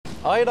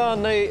Ai rā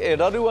nei e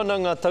raru ana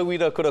ngā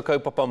tauira Kura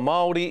Kaupapa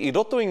Māori i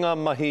roto i ngā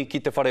mahi ki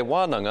te whare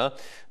wānanga,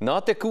 nā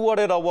te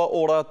kuare rawa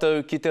o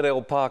rātou ki te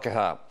reo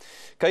Pākehā.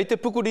 Kei te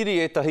pukuriri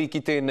etahi ki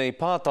tēnei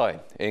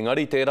pātai.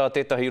 Engari tērā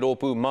tētahi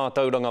rōpū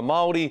mātauranga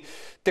Māori,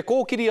 te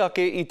kōkiri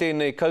ake i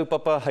tēnei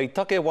kaupapa hei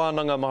take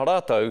wānanga maha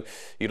rātou,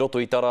 i roto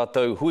i tā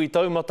rātou hui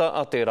taumata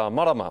a tērā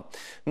marama.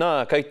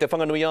 Nā, kei te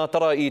whanganui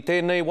ātara i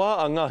tēnei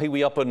wā a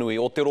Ngahiwi Apanui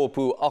o te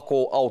rōpū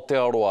Ako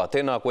Aotearoa.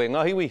 Tēnā koe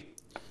Ngahiwi.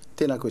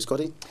 Tēnā koe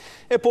Scotty.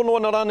 E pono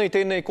ana rānei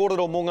tēnei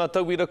kōrero mō ngā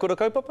tauira Kura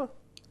Kaupapa?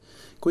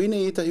 Ko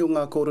ine etahi o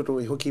ngā kōrero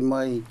i hoki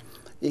mai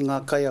i ngā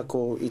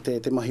kaiako i te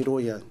mahi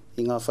roia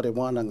i ngā whare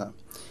wānanga.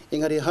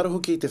 Engari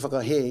harahuki te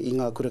whakahe i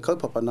ngā Kura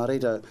Kaupapa, nā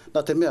reira,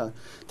 nā te mea,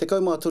 te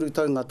kaumā turu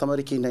tau ngā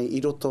tamariki nei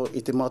i roto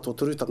i te mātua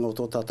turutanga o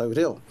tō tātou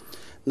reo.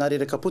 Nā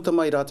reira, ka puta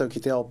mai rātou ki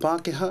te ao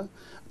Pākehā,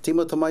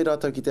 timata mai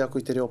rātou ki te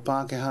ako i te reo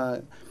Pākehā,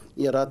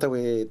 ia rātou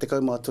e te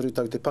kaumā turu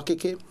tau te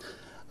pakeke,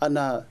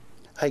 ana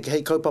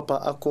hei kaupapa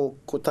ako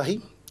ko tahi,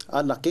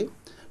 anake,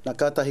 nā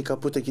kātahi ka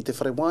puta ki te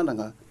whare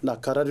wānanga, nā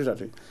ka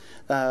raruraru.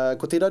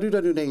 Ko te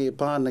raruraru nei e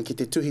pāna ki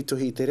te tuhi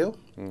i te reo.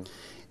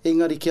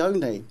 Engari ki au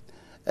nei,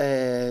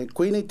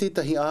 ko inei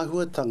tētahi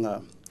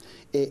āhuatanga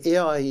e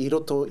ea ai i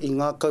roto i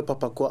ngā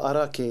kaupapa kua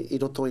arake i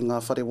roto i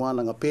ngā whare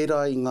wānanga,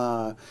 pērā i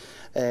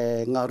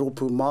ngā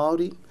rōpū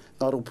Māori,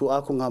 ngā rōpū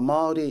ako ngā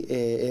Māori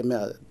e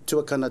mea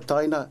tuakana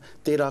taina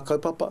tērā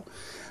kaupapa.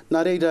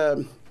 Nā reira,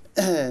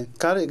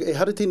 e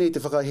hariti nei te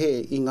whakahe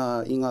i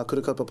ngā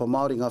Kura Kaupapa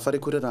Māori, ngā whare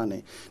kura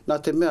rānei. Nā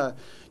te mea,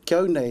 ki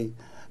au nei,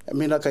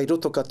 mena kai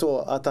roto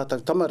katoa a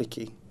tātou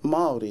tamariki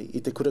Māori i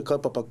te Kura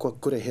Kaupapa kua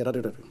kure he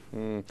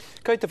raruraru.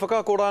 Kei te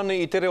whakaako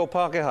rānei i te reo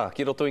Pākehā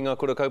ki roto i ngā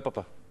Kura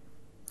Kaupapa?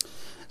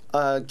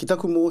 Ki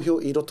taku mōhio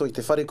i roto i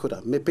te whare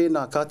kura, me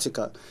pēnā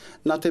kātika.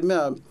 Nā te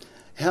mea,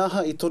 he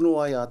aha i tono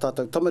ai a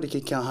tātou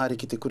tamariki kia haere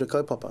ki te Kura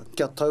Kaupapa,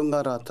 kia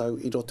taunga rātou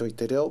i roto i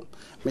te reo,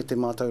 me te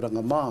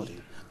mātauranga Māori.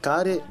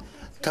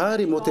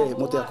 Kāre mo te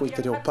ako i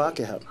te reo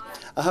Pākehā.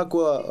 Aha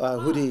kua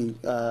huri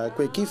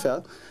koe kiwhea,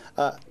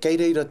 kei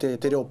reira te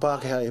reo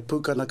Pākehā e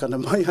pūkanakana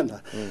mai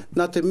ana.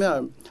 Nā te mea,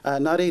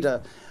 nā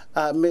reira,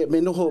 me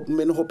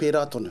noho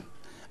pērā tonu.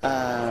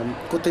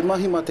 Ko te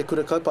mahi mā te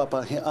Kura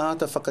Kaupapa, he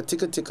āta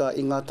whakatika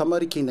i ngā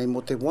tamariki nei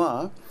mo te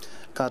wā,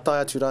 ka tai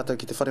atu rātou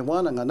ki te whare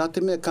wānanga. Nā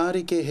te mea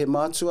kārike, he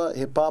mātua,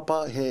 he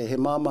pāpā, he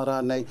māma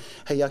rānei,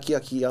 hei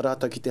aki a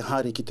rātou ki te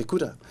haere ki te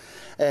kura.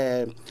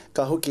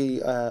 Ka hoki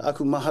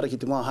aku mahara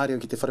ki te māhareo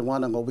ki te whare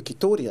wānanga o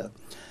Wikitoria.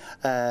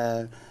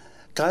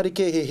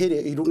 Kārike he here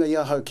i runga i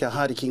ahau kia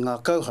haere ki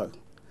ngā kauhau.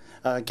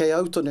 Kei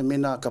autone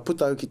mena ka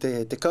puta au ki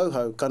te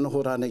kauhau, ka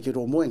noho rānei ki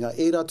rō moenga,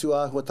 e rātu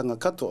āhuatanga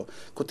katoa,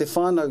 ko te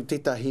whānau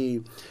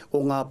tētahi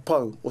o ngā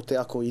pau o te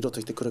ako i roto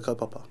i te Kura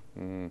Kaupapa.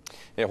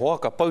 E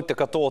hoaka pau te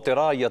katoa te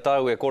rā ia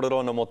tāu e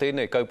kōrero ana mō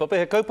tēnei kaupapa.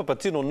 He kaupapa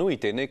tino nui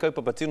tēnei,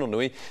 kaupapa tino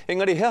nui.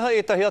 Engari, heha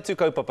e tahi atu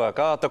kaupapa,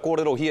 ka ata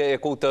kōrero hia e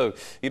koutou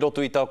i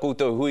roto i tā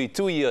koutou hui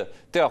tuia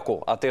te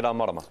ako a tērā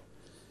marama.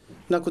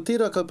 Nā ko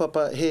tērā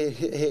kaupapa,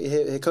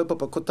 he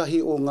kaupapa kotahi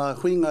o ngā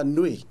huinga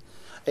nui,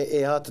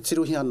 e āta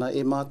tiruhi ana e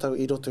mātau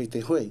i roto i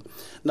te hui.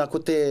 Nā ko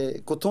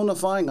tōna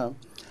whāinga,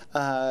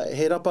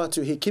 he rapa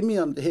atu, he kimi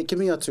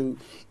atu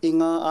i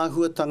ngā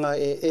āhuatanga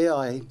e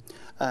ai,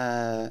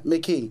 me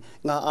ki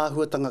ngā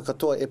āhuatanga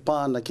katoa e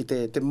pāna ki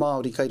te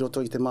Māori kai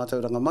roto i te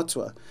mātauranga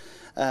matua.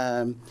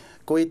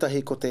 Ko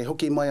etahi ko te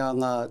hoki mai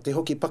te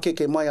hoki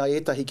pakeke mai a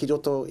etahi ki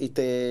roto i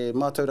te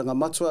mātauranga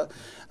matua,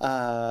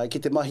 ki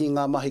te mahi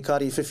ngā mahi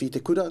kāri whiwhi i te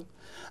kura.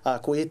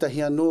 Ko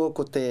etahi anō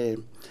ko te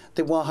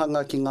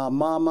wāhanga ki ngā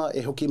māma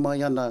e hoki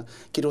mai ana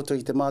ki roto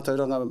i te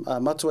mātauranga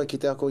matua ki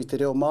te ako i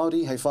te reo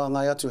Māori, hei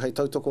whāngai atu, hei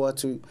tautoko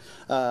atu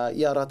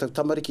i a rātou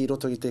tamariki i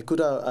roto i te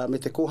kura me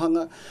te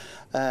kohanga.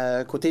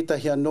 Ko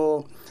tētahi anō,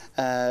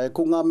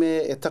 ko ngā me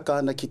e taka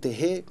ana ki te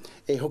he,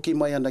 e hoki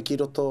mai ana ki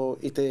roto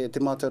i te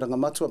mātauranga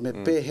matua, me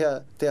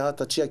pēhea te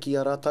āta chia ki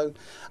a rātou,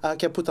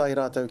 kia puta i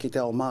rātou ki te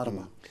ao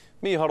mārama.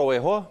 Miharo e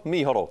hoa,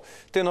 miharo.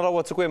 Tēnā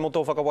rawa te koe mo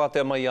tō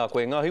whakawātea mai a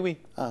koe Ngahiwi.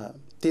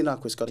 Tēnā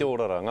koe Scotty. Kia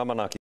ora rā, ngā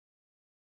manaki.